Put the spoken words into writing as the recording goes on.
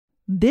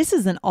This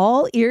is an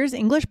All Ears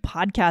English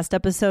podcast,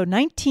 episode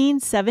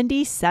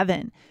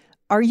 1977.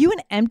 Are you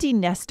an empty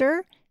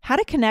nester? How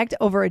to connect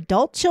over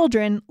adult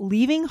children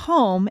leaving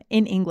home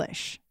in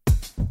English.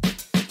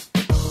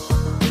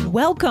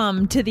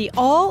 Welcome to the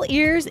All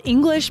Ears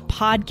English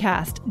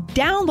podcast,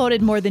 downloaded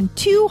more than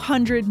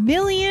 200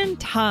 million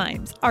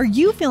times. Are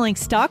you feeling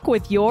stuck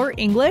with your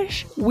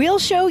English? We'll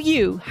show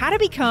you how to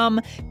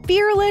become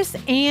fearless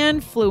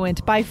and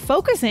fluent by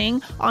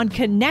focusing on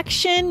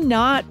connection,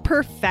 not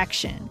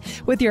perfection.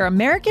 With your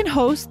American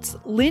hosts,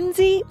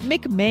 Lindsay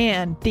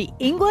McMahon, the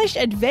English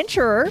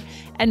adventurer,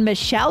 and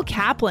Michelle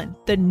Kaplan,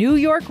 the New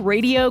York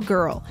radio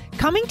girl,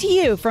 coming to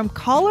you from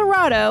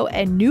Colorado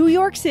and New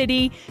York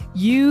City,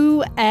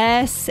 USA.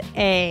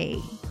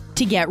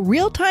 To get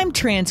real-time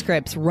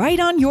transcripts right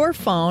on your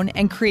phone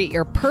and create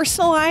your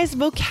personalized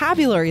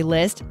vocabulary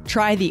list,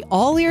 try the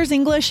All Ears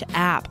English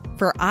app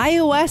for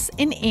iOS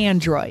and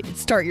Android.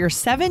 Start your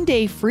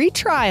 7-day free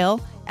trial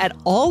at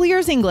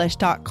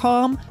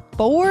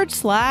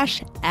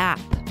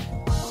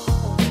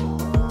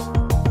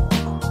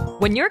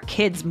allearsenglish.com/app. When your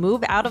kids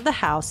move out of the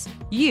house,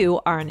 you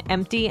are an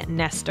empty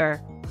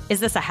nester. Is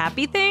this a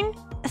happy thing?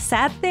 A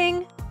sad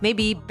thing?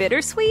 Maybe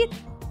bittersweet?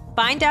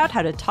 Find out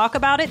how to talk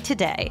about it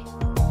today.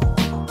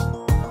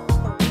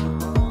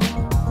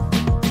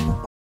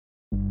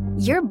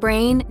 Your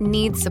brain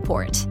needs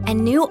support,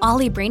 and new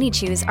Ollie Brainy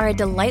Chews are a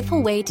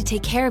delightful way to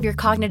take care of your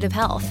cognitive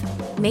health.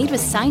 Made with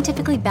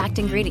scientifically backed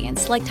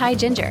ingredients like Thai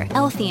ginger,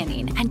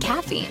 L-theanine, and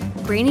caffeine,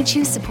 Brainy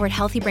Chews support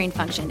healthy brain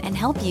function and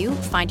help you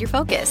find your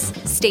focus,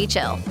 stay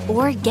chill,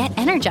 or get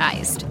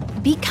energized.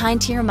 Be kind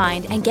to your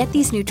mind and get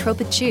these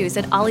nootropic chews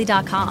at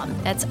ollie.com.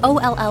 That's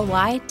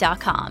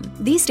OLLY.com.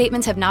 These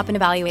statements have not been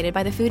evaluated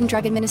by the Food and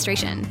Drug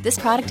Administration. This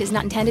product is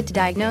not intended to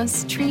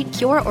diagnose, treat,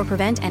 cure, or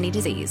prevent any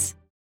disease.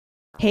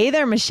 Hey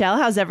there, Michelle.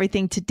 How's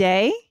everything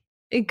today?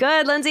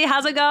 Good, Lindsay.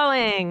 How's it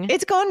going?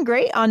 It's going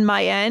great on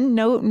my end.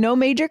 No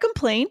major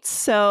complaints.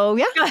 So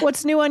yeah,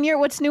 what's new in your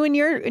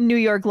New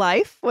York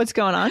life? What's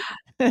going on?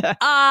 It's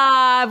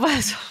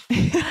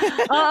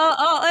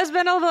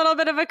been a little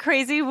bit of a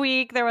crazy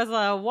week. There was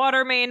a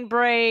water main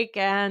break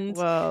and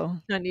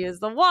couldn't use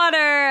the water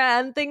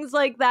and things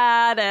like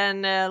that,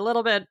 and a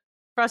little bit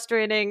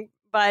frustrating,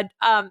 but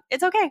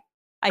it's okay.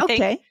 I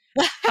think.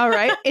 All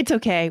right. It's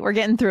okay. We're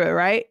getting through it,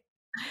 right?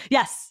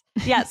 Yes,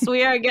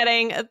 we are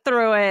getting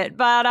through it.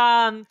 But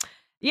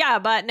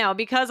but no,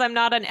 because I'm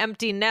not an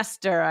empty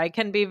nester, I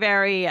can be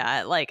very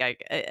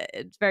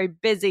it's very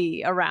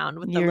busy around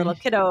with the little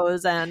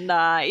kiddos, and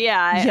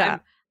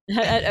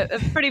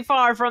I'm pretty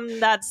far from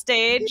that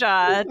stage.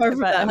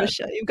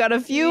 You've got a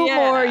few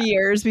more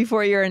years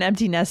before you're an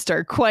empty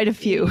nester. Quite a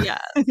few.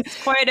 Yes,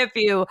 quite a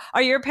few.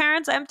 Are your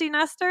parents empty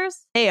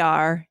nesters? They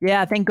are.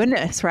 Yeah, thank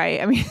goodness, right?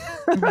 I mean,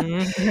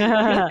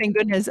 thank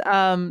goodness.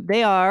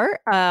 They are.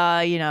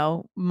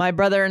 My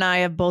brother and I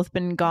have both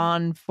been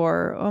gone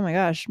for, oh my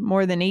gosh,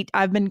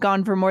 I've been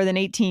gone for more than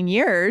 18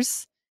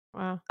 years.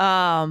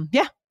 Wow.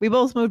 We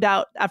both moved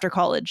out after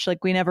college.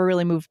 Like, we never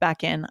really moved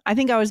back in. I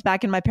think I was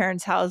back in my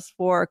parents' house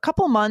for a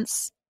couple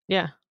months.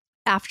 Yeah.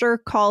 After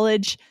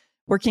college,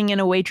 working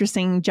in a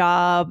waitressing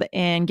job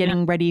and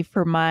getting ready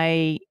for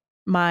my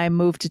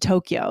move to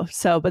Tokyo.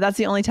 But that's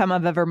the only time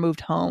I've ever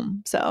moved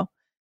home. So,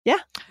 yeah.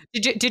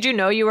 Did you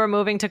know you were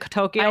moving to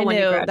Tokyo when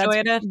you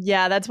graduated?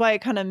 That's why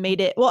it kind of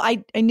made it. Well,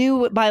 I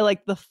knew by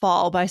like the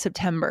fall, by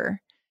September.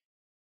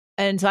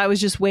 And so I was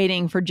just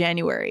waiting for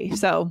January.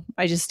 So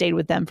I just stayed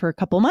with them for a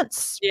couple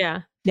months.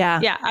 Yeah.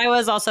 I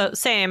was also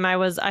same. I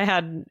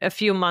had a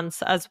few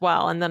months as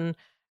well, and then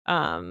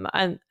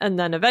and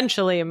then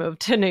eventually I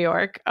moved to New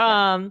York.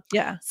 But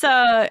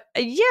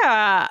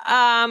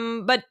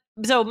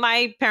so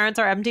my parents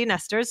are empty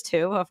nesters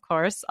too, of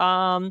course.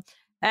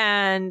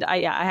 And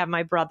I have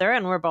my brother,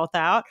 and we're both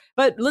out.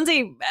 But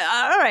Lindsay,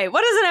 all right,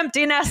 what is an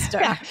empty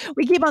nester? Yeah,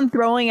 we keep on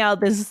throwing out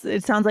this.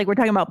 It sounds like we're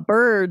talking about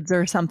birds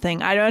or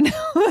something. I don't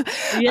know.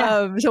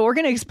 So we're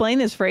going to explain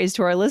this phrase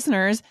to our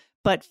listeners.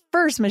 But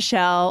first,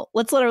 Michelle,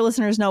 let's let our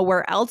listeners know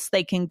where else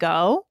they can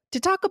go to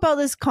talk about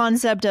this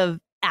concept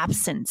of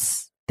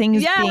absence,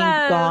 things being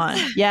gone.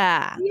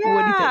 Yeah. What do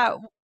you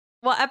think?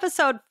 Well,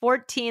 episode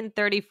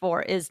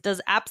 1434 is Does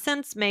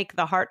Absence Make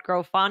the Heart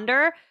Grow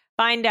Fonder?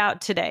 Find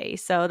out today.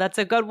 So that's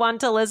a good one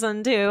to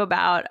listen to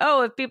about,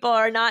 if people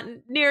are not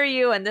near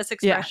you, and this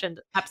expression,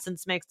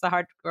 absence makes the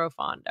heart grow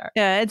fonder.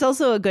 Yeah, it's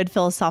also a good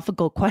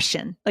philosophical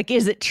question. Like,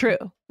 is it true?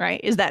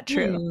 Right? Is that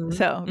true?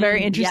 So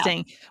very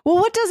interesting. Yeah. Well,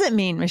 what does it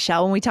mean,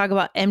 Michelle, when we talk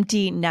about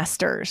empty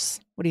nesters?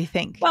 What do you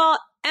think? Well,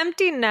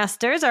 empty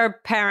nesters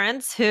are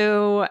parents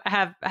who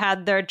have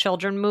had their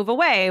children move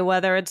away,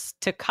 whether it's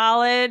to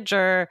college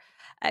or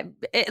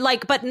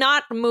but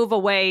not move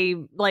away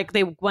like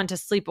they went to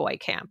sleepaway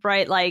camp,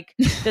 right? Like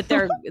that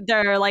they're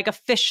like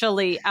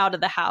officially out of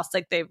the house,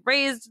 like they've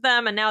raised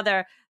them and now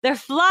they're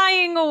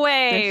flying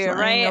away,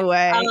 right?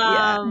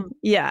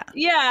 Yeah.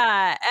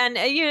 And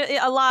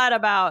a lot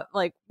about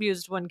like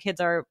used when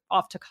kids are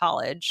off to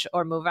college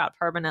or move out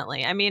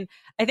permanently. I mean,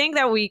 I think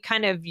that we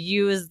kind of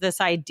use this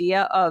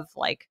idea of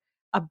like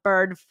a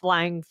bird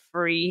flying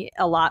free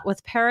a lot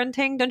with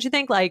parenting, don't you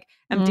think? Like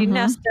empty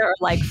nester, or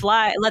like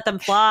let them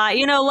fly.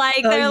 They're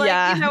like,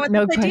 with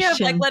no this idea of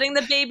like question. letting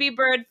the baby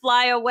bird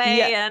fly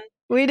away. And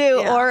we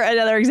do. Yeah. Or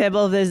another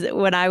example of this,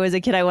 when I was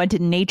a kid, I went to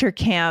nature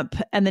camp,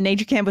 and the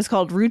nature camp was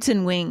called Roots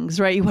and Wings,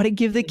 right? You want to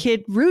give the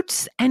kid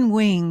roots and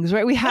wings,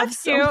 right? We have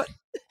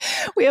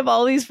we have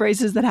all these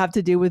phrases that have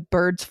to do with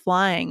birds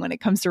flying when it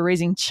comes to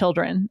raising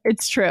children.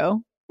 It's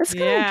true. It's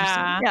kind of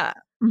interesting. Yeah.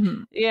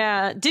 Mm-hmm.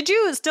 Yeah. Did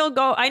you still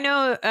go? I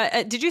know.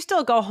 Did you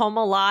still go home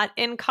a lot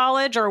in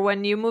college, or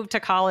when you moved to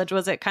college,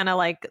 was it kind of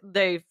like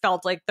they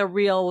felt like the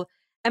real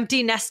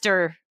empty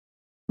nester?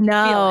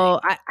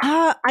 No,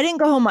 I didn't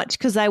go home much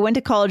because I went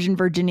to college in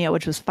Virginia,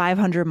 which was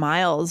 500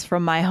 miles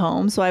from my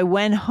home. So I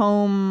went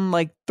home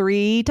like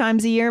 3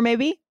 times a year,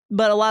 maybe.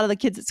 But a lot of the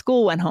kids at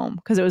school went home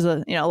because it was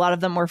a lot of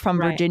them were from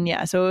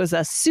Virginia. So it was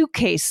a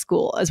suitcase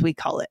school, as we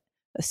call it.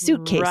 A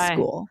suitcase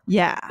school.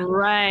 Yeah.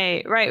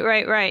 Right.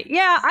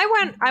 Yeah.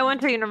 I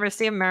went to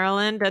University of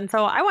Maryland. And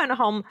so I went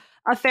home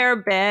a fair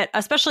bit,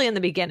 especially in the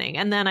beginning.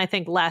 And then I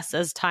think less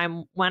as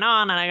time went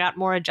on and I got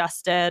more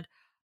adjusted.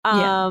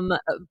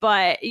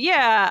 But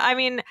yeah, I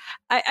mean,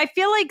 I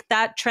feel like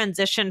that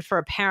transition for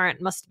a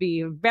parent must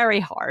be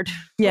very hard.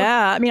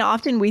 Yeah. I mean,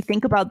 often we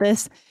think about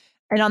this,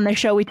 and on the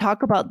show, we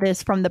talk about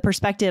this from the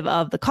perspective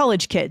of the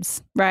college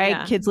kids, right?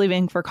 Yeah. Kids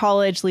leaving for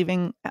college,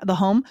 leaving the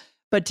home.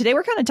 But today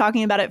we're kind of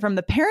talking about it from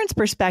the parents'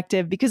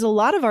 perspective, because a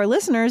lot of our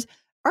listeners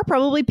are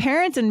probably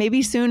parents and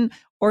maybe soon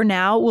or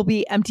now will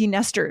be empty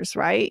nesters,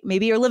 right?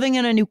 Maybe you're living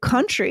in a new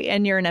country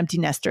and you're an empty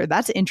nester.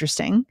 That's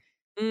interesting.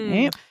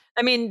 Right?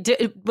 I mean, do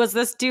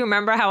you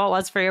remember how it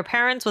was for your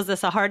parents? Was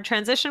this a hard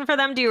transition for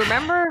them? Do you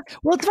remember?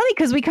 Well, it's funny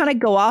because we kind of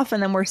go off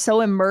and then we're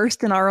so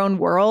immersed in our own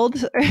world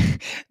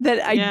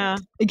that I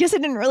guess I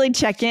didn't really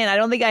check in. I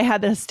don't think I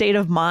had the state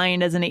of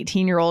mind as an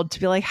 18-year-old to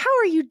be like, how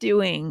are you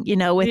doing?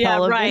 With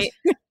all of this.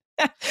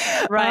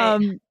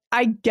 Right.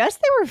 I guess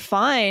they were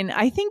fine.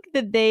 I think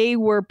that they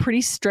were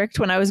pretty strict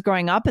when I was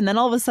growing up. And then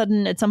all of a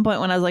sudden, at some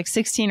point when I was like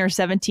 16 or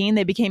 17,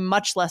 they became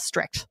much less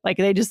strict. Like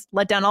they just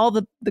let down all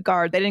the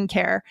guard. They didn't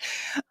care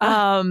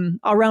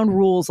around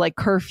rules like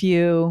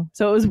curfew.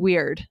 So it was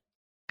weird.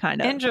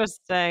 Kind of.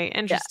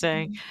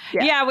 Interesting.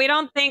 Yeah, we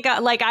don't think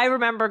like I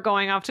remember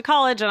going off to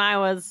college and I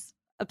was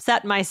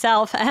upset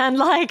myself and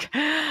like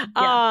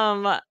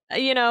but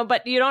you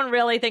don't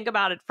really think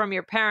about it from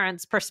your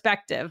parents'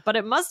 perspective, but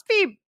it must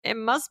be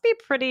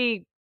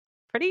pretty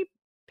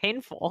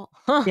painful.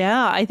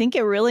 Yeah, I think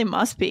it really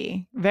must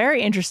be.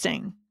 Very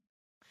interesting.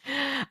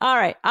 All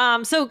right.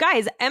 So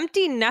guys,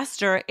 empty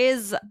nester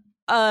is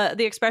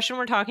the expression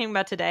we're talking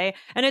about today,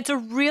 and it's a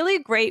really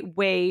great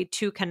way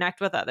to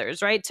connect with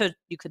others, right? So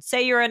you could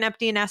say you're an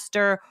empty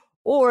nester,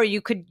 or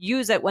you could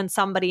use it when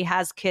somebody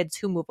has kids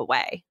who move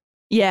away.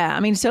 Yeah, I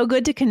mean, so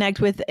good to connect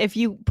with if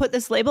you put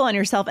this label on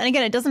yourself. And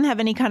again, it doesn't have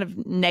any kind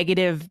of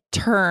negative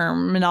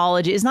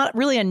terminology. It's not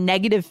really a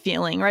negative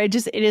feeling, right?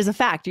 It is a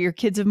fact. Your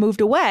kids have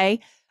moved away.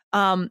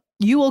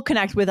 You will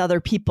connect with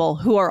other people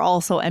who are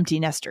also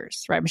empty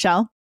nesters, right,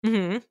 Michelle?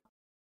 Mm-hmm.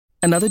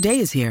 Another day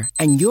is here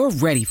and you're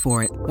ready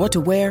for it. What to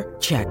wear?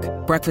 Check.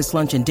 Breakfast,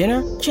 lunch, and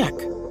dinner? Check.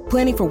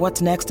 Planning for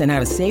what's next and how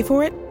to save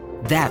for it?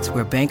 That's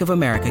where Bank of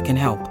America can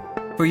help.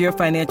 For your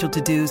financial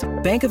to-dos,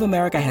 Bank of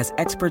America has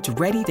experts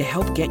ready to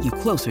help get you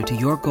closer to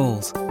your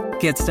goals.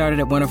 Get started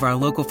at one of our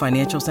local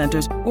financial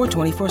centers or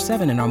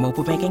 24/7 in our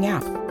mobile banking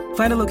app.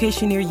 Find a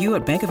location near you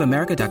at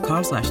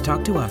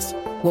bankofamerica.com/talktous.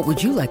 What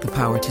would you like the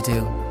power to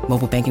do?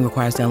 Mobile banking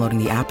requires downloading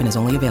the app and is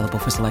only available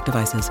for select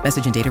devices.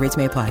 Message and data rates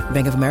may apply.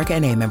 Bank of America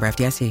N.A., member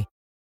FDIC.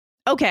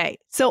 Okay,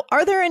 so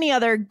are there any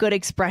other good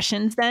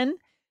expressions then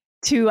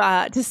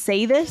to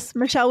say this,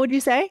 Michelle, would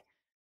you say?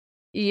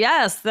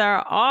 Yes, there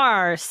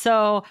are.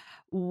 So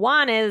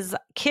one is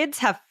kids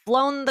have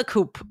flown the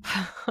coop.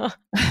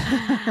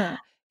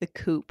 The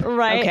coop.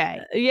 Right.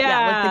 Okay.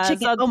 Yeah. Like the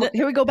chicken.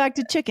 Here we go back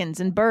to chickens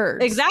and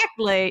birds.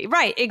 Exactly.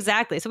 Right.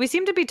 Exactly. So we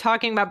seem to be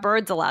talking about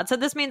birds a lot. So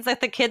this means that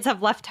the kids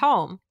have left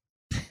home.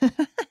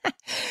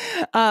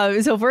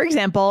 So for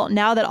example,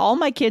 now that all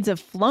my kids have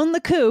flown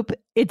the coop,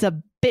 it's a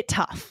bit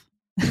tough.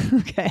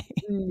 Okay.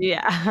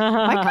 Yeah.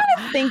 I kind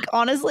of think,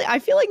 honestly, I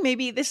feel like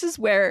maybe this is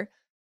where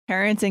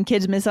parents and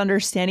kids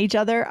misunderstand each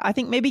other. I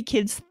think maybe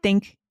kids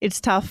think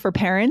it's tough for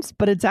parents,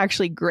 but it's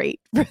actually great.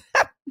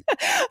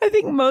 I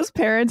think most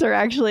parents are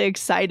actually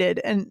excited,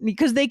 and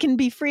because they can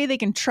be free, they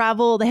can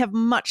travel, they have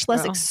much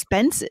less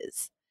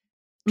expenses.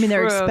 I mean,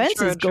 their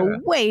expenses go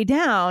way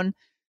down.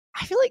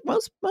 I feel like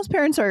most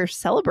parents are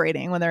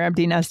celebrating when they're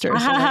empty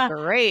nesters. So like,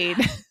 great.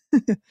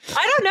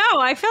 I don't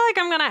know. I feel like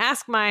I'm going to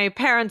ask my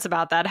parents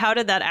about that. How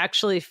did that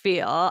actually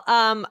feel?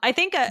 I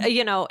think,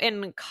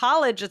 in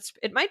college,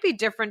 it might be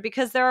different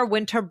because there are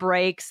winter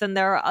breaks and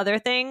there are other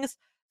things.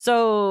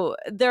 So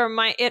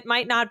it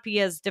might not be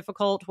as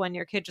difficult when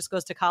your kid just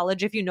goes to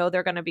college if you know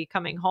they're going to be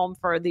coming home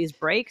for these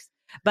breaks.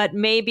 But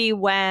maybe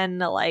when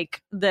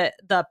like the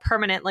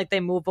permanent, like they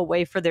move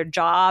away for their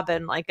job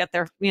and like at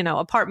their,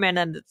 apartment,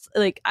 and it's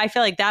like, I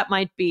feel like that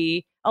might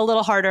be a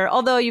little harder,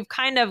 although you've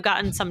kind of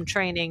gotten some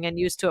training and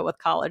used to it with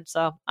college.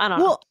 So I don't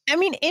know. Well, I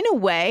mean, in a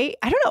way,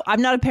 I don't know.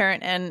 I'm not a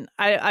parent and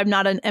I'm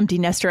not an empty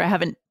nester. I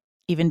haven't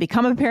even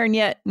become a parent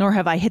yet, nor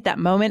have I hit that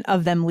moment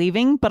of them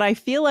leaving. But I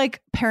feel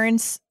like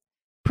parents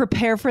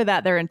prepare for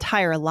that their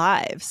entire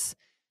lives,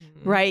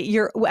 right?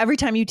 Every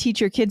time you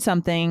teach your kid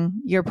something,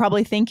 you're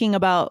probably thinking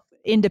about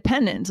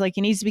independence. Like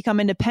he needs to become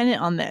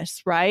independent on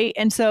this, right?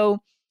 And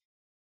so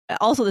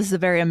also, this is a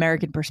very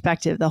American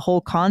perspective. The whole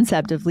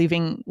concept of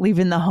leaving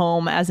the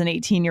home as an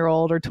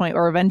 18-year-old or 20,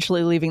 or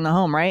eventually leaving the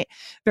home, right?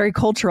 Very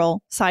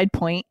cultural side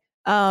point.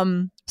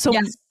 So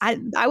yes.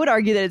 I would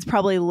argue that it's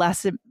probably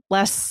less of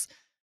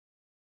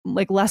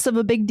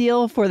a big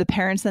deal for the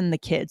parents than the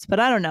kids. But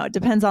I don't know. It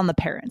depends on the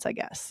parents, I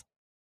guess.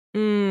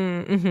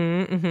 Yeah.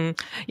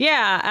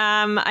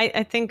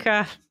 I think.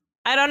 I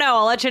don't know.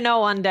 I'll let you know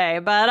one day.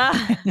 But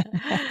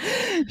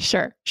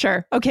Sure.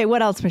 Okay.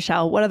 What else,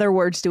 Michelle? What other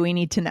words do we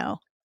need to know?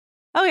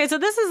 Okay, so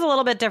this is a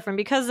little bit different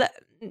because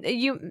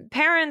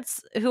parents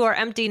who are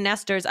empty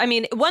nesters, I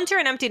mean, once you're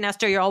an empty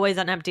nester, you're always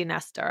an empty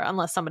nester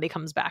unless somebody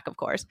comes back, of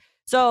course.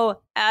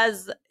 So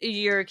as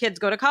your kids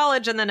go to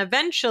college and then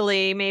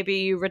eventually maybe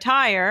you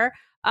retire,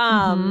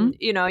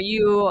 you know,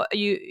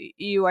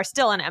 you are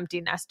still an empty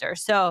nester.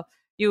 So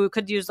you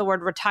could use the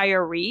word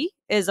retiree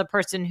is a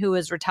person who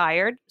is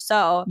retired.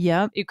 So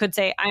you could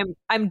say,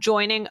 I'm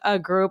joining a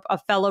group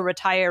of fellow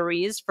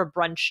retirees for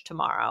brunch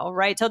tomorrow,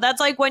 right? So that's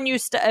like when you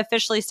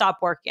officially stop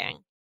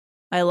working.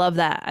 I love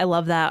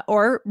that.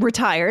 Or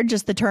retired,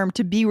 just the term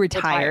to be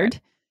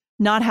retired.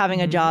 Not having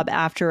a job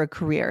after a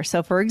career.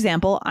 So for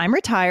example, I'm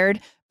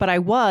retired, but I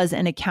was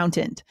an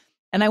accountant.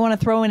 And I want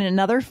to throw in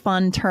another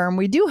fun term.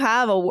 We do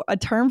have a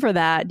term for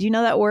that. Do you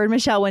know that word,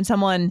 Michelle, when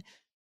someone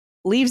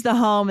leaves the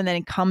home and then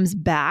it comes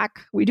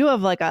back? We do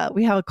have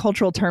we have a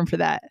cultural term for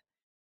that.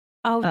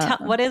 Oh,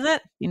 what is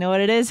it? You know what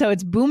it is? So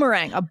it's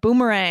boomerang, a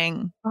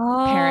boomerang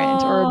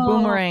parent or a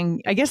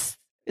boomerang. I guess,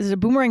 is it a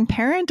boomerang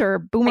parent or a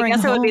boomerang I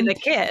guess home? It would be the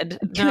kid.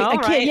 A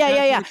kid.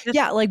 Yeah.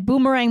 Yeah, like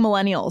boomerang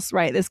millennials,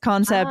 right? This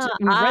concept,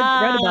 we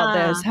read about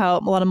this, how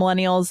a lot of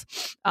millennials,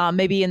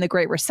 maybe in the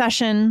Great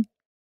Recession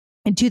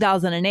in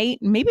 2008,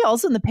 maybe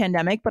also in the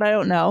pandemic, but I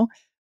don't know,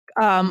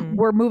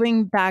 were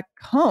moving back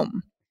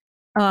home.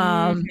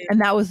 And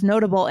that was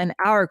notable in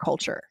our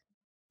culture,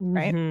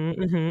 right?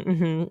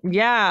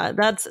 Yeah,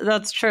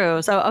 that's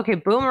true. So, okay,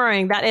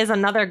 boomerang, that is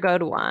another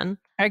good one.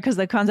 Right, because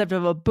the concept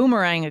of a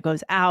boomerang, it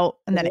goes out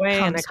and then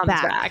it comes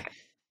back.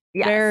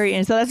 Yes.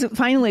 And so that's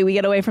finally we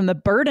get away from the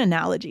bird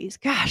analogies.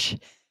 Gosh.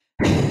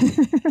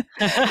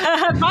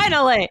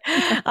 Finally.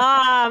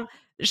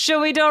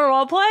 Should we do a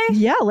role play?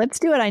 Yeah, let's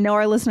do it. I know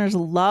our listeners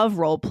love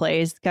role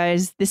plays.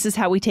 Guys, this is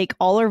how we take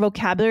all our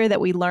vocabulary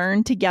that we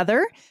learn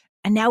together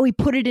and now we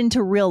put it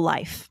into real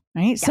life,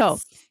 right? Yes. So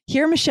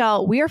here,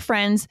 Michelle, we are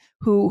friends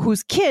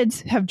whose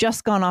kids have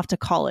just gone off to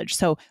college.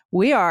 So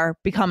we are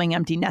becoming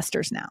empty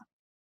nesters now.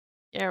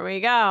 Here we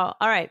go.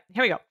 All right,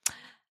 here we go.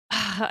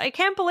 I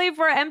can't believe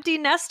we're empty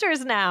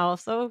nesters now.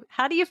 So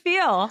how do you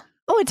feel?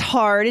 Oh, it's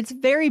hard. It's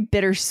very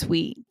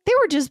bittersweet. They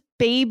were just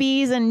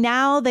babies and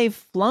now they've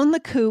flown the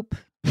coop.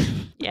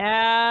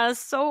 Yeah,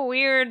 so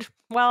weird.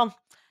 Well,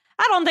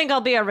 I don't think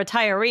I'll be a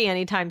retiree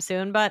anytime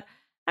soon, but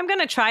I'm going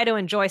to try to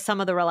enjoy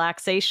some of the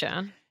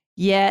relaxation.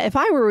 Yeah, if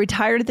I were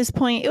retired at this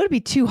point, it would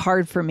be too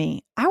hard for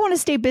me. I want to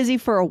stay busy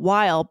for a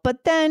while,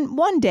 but then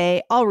one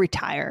day I'll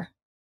retire.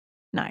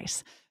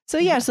 Nice. So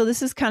yeah, so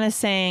this is kind of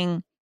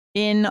saying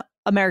in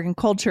American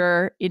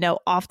culture, you know,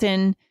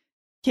 often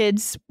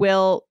kids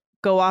will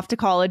go off to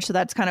college. So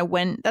that's kind of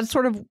when, that's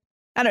sort of,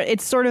 I don't know,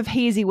 it's sort of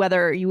hazy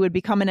whether you would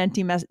become an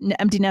empty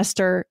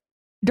nester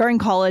during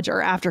college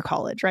or after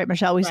college, right,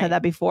 Michelle? We said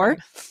that before. Right.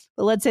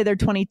 But let's say they're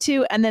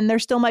 22 and then there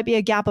still might be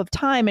a gap of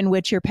time in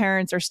which your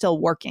parents are still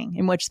working,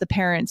 in which the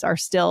parents are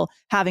still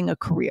having a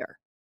career,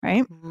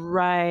 right?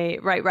 Right.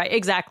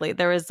 Exactly.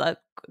 There is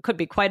could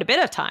be quite a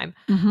bit of time.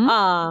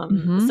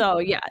 So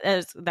yeah,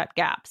 there's that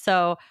gap.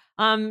 So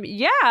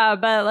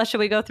but should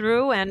we go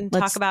through and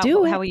talk about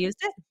how we used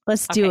it?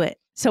 Let's do it.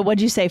 So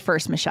what'd you say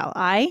first, Michelle?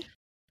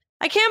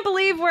 I can't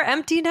believe we're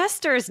empty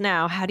nesters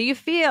now. How do you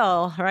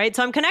feel? Right.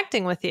 So I'm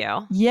connecting with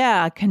you.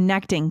 Yeah.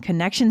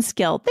 Connection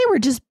skill. They were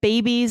just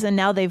babies and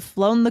now they've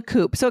flown the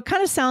coop. So it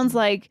kind of sounds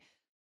like,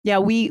 yeah,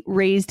 we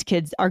raised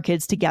our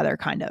kids together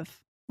kind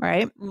of.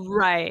 Right.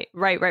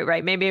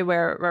 Maybe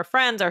we're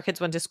friends. Our kids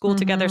went to school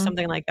together,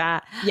 something like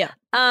that. Yeah.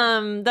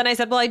 Then I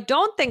said, well, I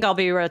don't think I'll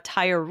be a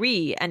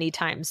retiree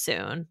anytime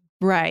soon.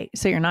 Right.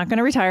 So you're not going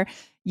to retire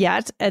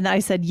yet. And I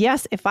said,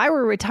 yes, if I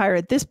were retired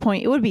at this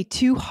point, it would be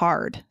too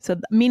hard. So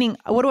meaning,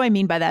 what do I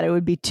mean by that? It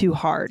would be too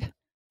hard.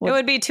 It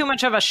would be too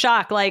much of a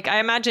shock. Like I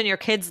imagine your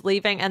kids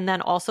leaving and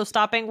then also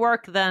stopping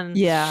work. Then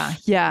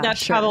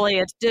that's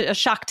probably a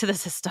shock to the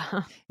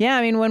system. Yeah,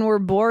 I mean, when we're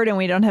bored and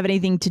we don't have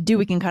anything to do,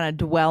 we can kind of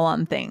dwell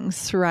on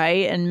things,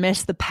 right, and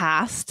miss the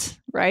past,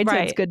 right? So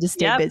it's good to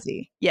stay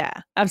busy. Yeah,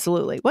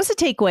 absolutely. What's the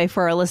takeaway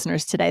for our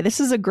listeners today? This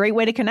is a great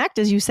way to connect,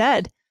 as you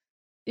said.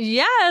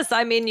 Yes,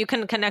 I mean, you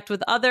can connect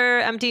with other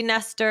empty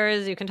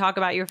nesters. You can talk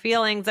about your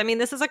feelings. I mean,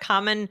 this is a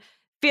common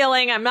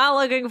feeling I'm not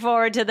looking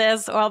forward to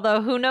this,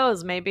 although who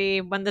knows, maybe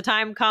when the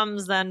time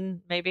comes,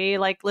 then maybe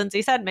like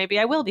Lindsay said, maybe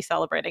I will be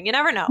celebrating. You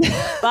never know.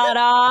 But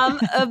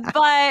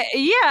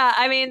yeah,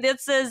 I mean,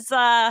 this is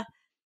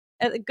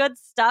good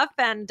stuff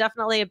and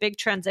definitely a big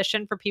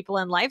transition for people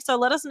in life. So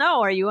let us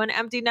know. Are you an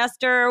empty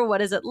nester?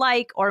 What is it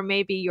like? Or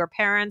maybe your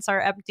parents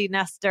are empty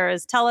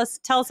nesters. Tell us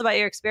about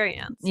your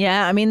experience.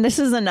 Yeah, I mean, this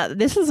is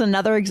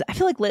another. I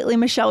feel like lately,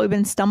 Michelle, we've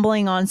been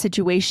stumbling on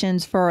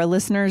situations for our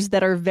listeners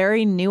that are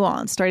very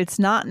nuanced, right? It's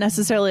not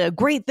necessarily a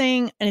great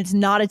thing and it's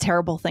not a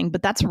terrible thing,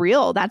 but that's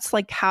real. That's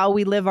like how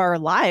we live our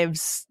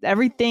lives.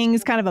 Everything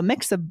is kind of a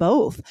mix of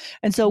both.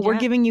 And so we're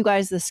giving you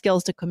guys the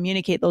skills to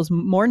communicate those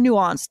more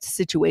nuanced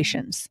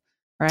situations.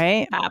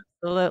 Right?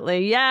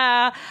 Absolutely.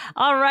 Yeah.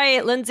 All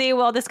right, Lindsay.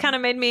 Well, this kind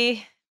of made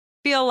me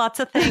feel lots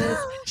of things.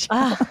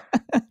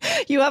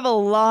 You have a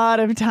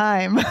lot of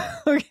time.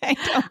 Okay.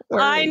 Don't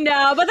worry. I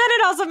know. But then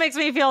it also makes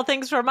me feel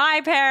things for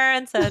my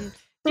parents and,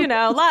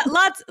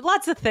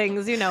 lots of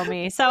things. You know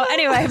me. So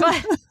anyway,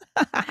 that's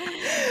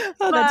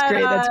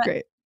great. That's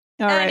great.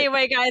 All right.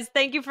 Anyway, guys,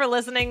 thank you for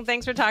listening.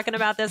 Thanks for talking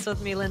about this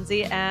with me,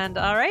 Lindsay. And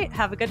all right,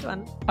 have a good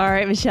one. All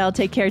right, Michelle.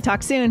 Take care.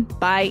 Talk soon.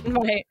 Bye.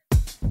 Bye.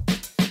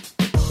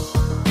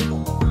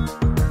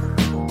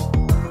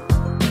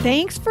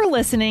 Thanks for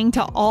listening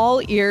to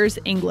All Ears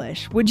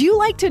English. Would you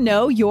like to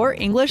know your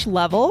English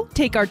level?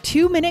 Take our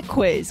 2-minute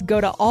quiz.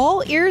 Go to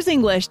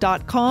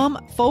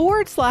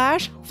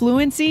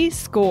allearsenglish.com/fluency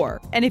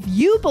score. And if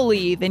you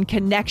believe in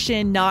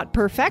connection, not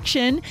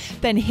perfection,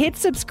 then hit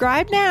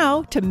subscribe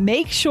now to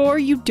make sure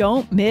you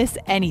don't miss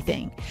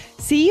anything.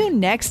 See you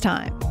next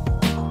time.